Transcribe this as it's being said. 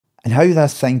And how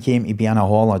this thing came to be in a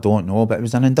hall, I don't know, but it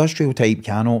was an industrial type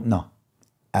can opener.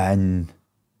 And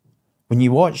when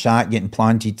you watch that getting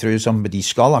planted through somebody's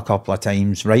skull a couple of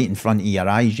times right in front of your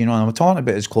eyes, you know, and I'm talking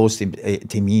about as close to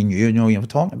me and you know, you're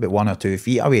talking about 1 or 2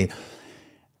 feet away.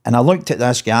 And I looked at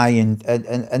this guy and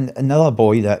another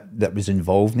boy that was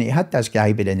involved, and he had this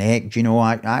guy by the neck, you know,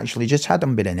 I actually just had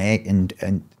him by the neck and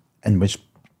was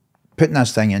putting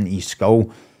this thing into his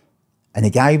skull, and the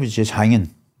guy was just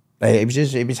hanging.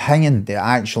 It was hanging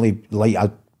actually like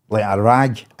a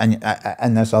rag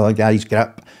in this other guy's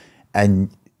grip, and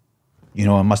you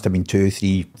know, it must have been 2,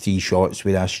 3 shots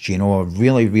with this, you know,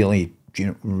 really, you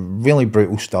know, really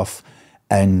brutal stuff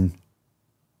and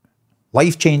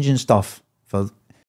life-changing stuff for